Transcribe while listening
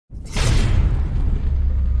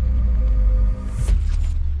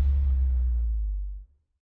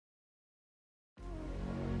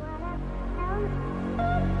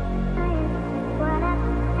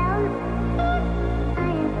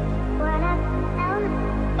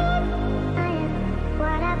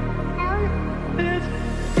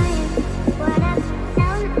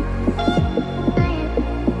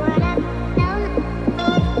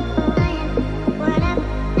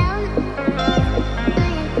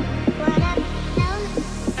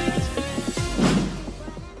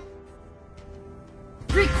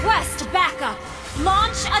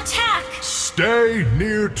Stay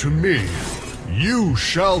near to me. You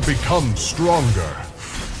shall become stronger.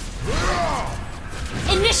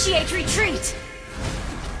 Initiate retreat.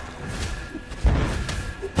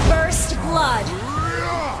 First blood.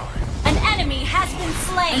 An enemy has been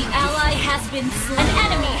slain. An ally has been slain.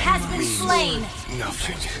 An enemy has been slain.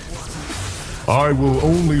 Nothing. I will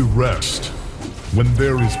only rest when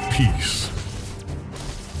there is peace.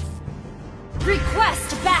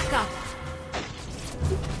 Request backup.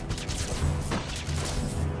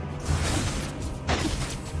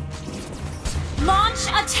 Launch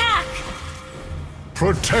attack.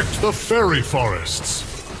 Protect the fairy forests.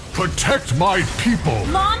 Protect my people.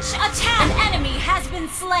 Launch attack. An enemy has been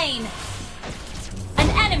slain. An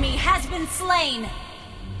enemy has been slain.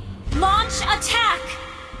 Launch attack.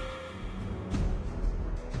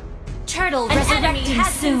 Turtle resurrecting soon. An enemy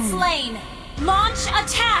has been slain. Launch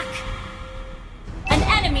attack. An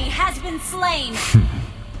enemy has been slain.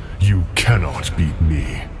 You cannot beat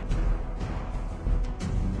me.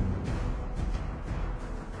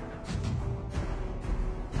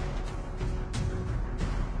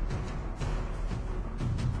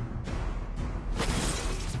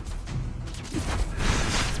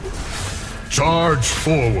 Charge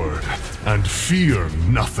forward and fear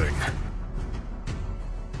nothing.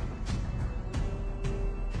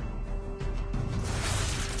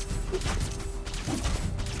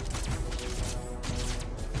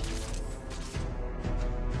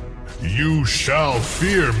 You shall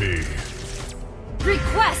fear me.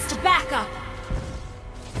 Request backup.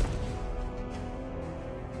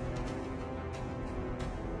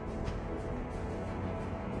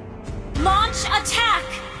 Launch attack.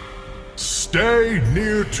 Stay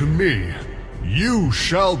near to me. You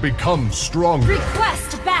shall become stronger.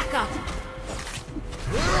 Request backup.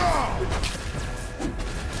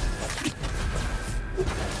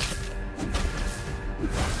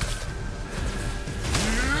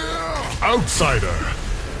 Outsider,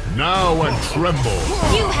 now and tremble.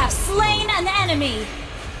 You have slain an enemy.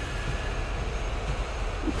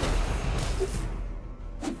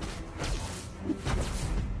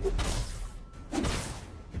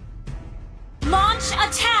 Launch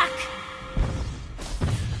attack.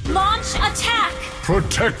 Launch attack.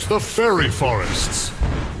 Protect the fairy forests.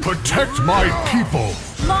 Protect my people.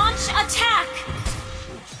 Launch attack.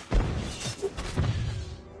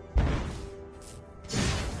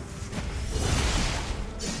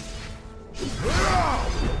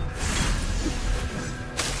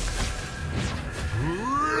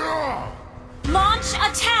 Launch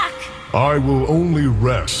attack. I will only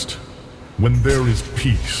rest when there is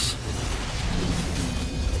peace.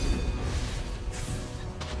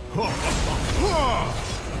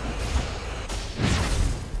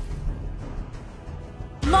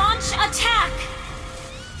 Launch attack.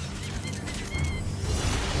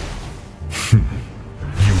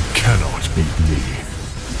 You cannot beat me.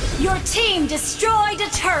 Your team destroyed a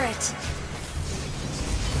turret.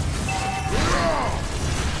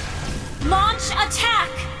 Launch attack.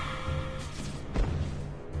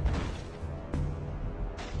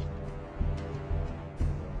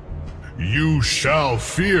 You shall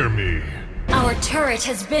fear me. Our turret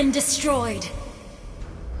has been destroyed.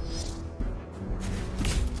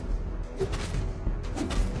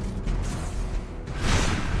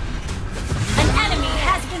 An enemy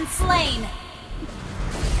has been slain.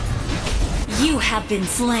 You have been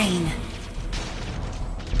slain.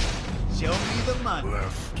 Show me the money.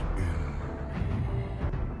 Left in.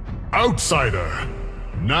 Outsider,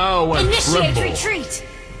 now and Initiate tremble. retreat.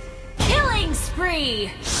 Killing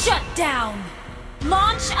spree. Shut down.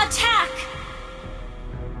 Launch attack.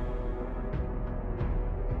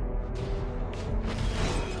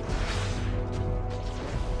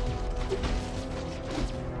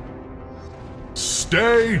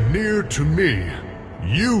 Stay near to me.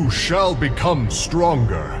 You shall become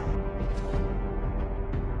stronger.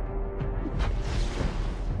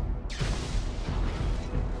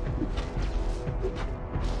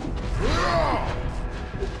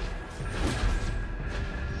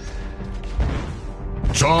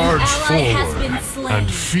 Charge forward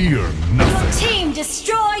and fear nothing. Your team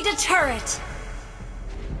destroyed a turret.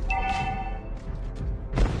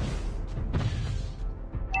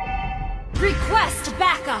 Request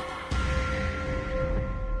backup.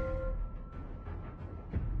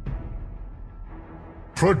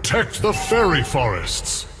 Protect the fairy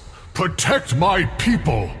forests. Protect my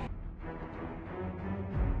people.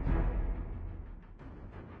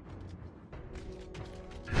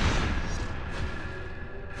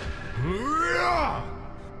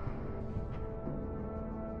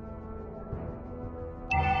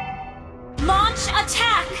 Launch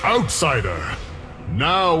attack. Outsider,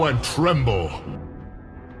 now and tremble.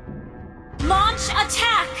 Launch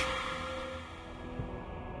attack!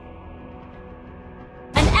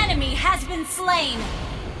 An enemy has been slain.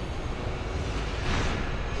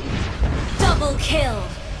 Double kill.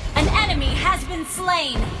 An enemy has been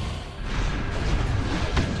slain.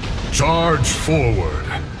 Charge forward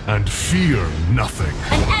and fear nothing.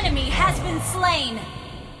 An enemy has been slain.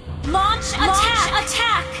 Launch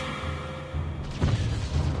attack!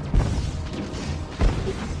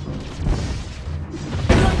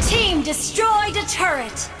 Your team destroyed a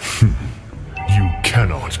turret. You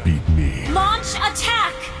cannot beat me. Launch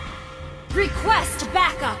attack! Request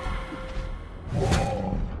backup.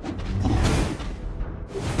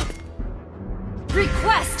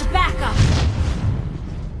 Request backup.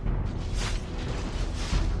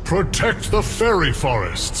 Protect the fairy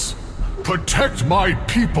forests. Protect my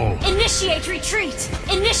people. Initiate retreat.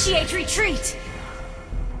 Initiate retreat.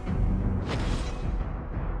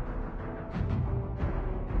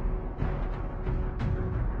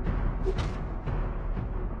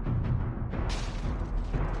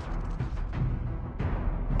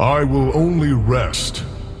 I will only rest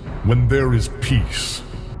when there is peace.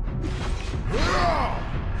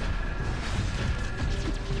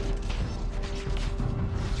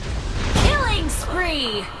 Killing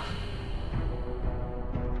spree!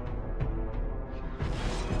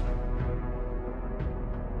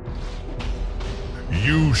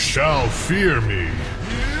 You shall fear me.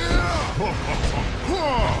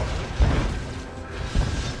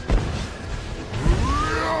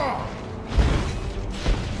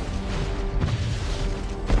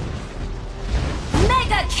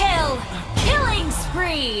 Mega kill! Killing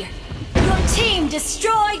spree! Your team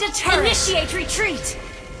destroyed a turret! Initiate retreat!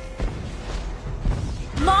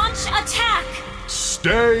 Launch attack!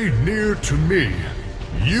 Stay near to me.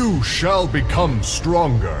 You shall become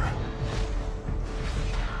stronger.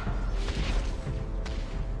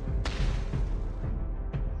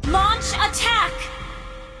 Launch attack!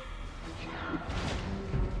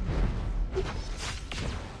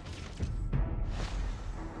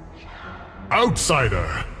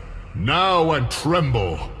 Outsider, now and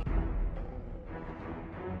tremble.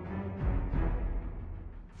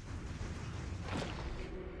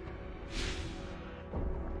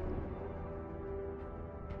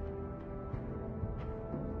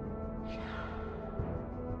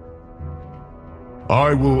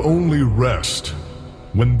 I will only rest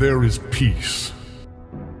when there is peace.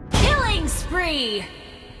 Killing spree!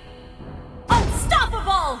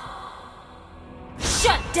 Unstoppable!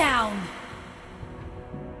 Shut down!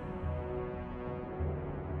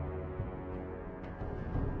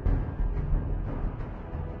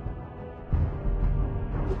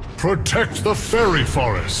 Protect the fairy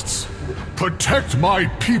forests. Protect my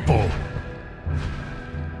people.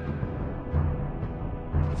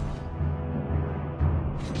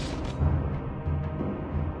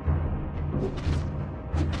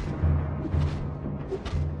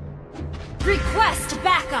 Request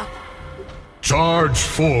backup! Charge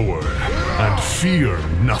forward and fear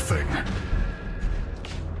nothing.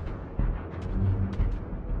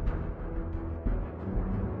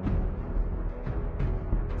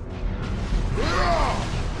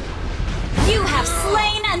 You have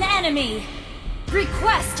slain an enemy!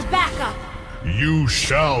 Request backup! You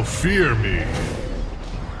shall fear me.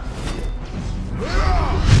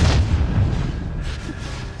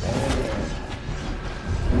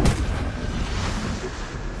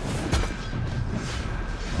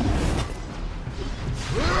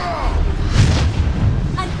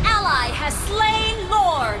 An ally has slain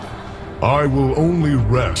Lord! I will only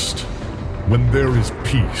rest when there is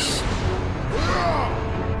peace.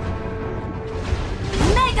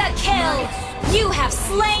 Mega kill! You have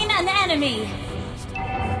slain an enemy!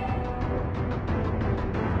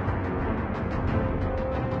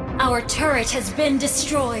 Our turret has been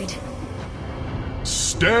destroyed.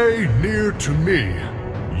 Stay near to me.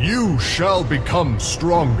 You shall become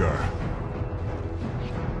stronger.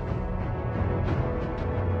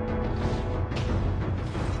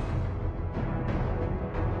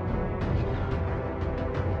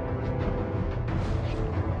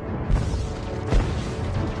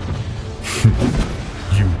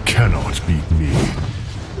 You cannot beat me.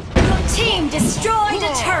 Your team destroyed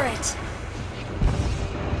a turret!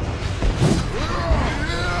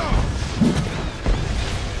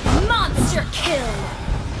 Monster kill!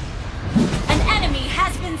 An enemy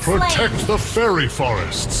has been slain! Protect the fairy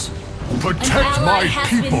forests. Protect An ally my has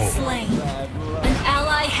people. been slain. An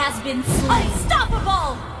ally has been slain.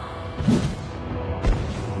 Unstoppable!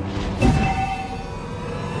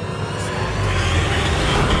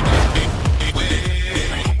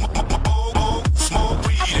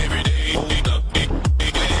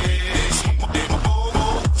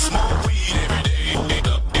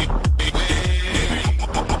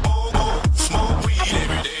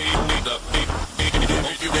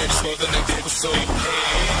 So,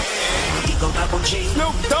 Eagle Double G.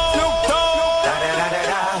 Snoop Dogg. Da da da da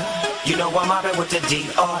da. You know I'm mobbing with the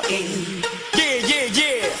D.R.E.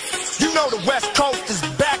 Yeah. You know the West Coast.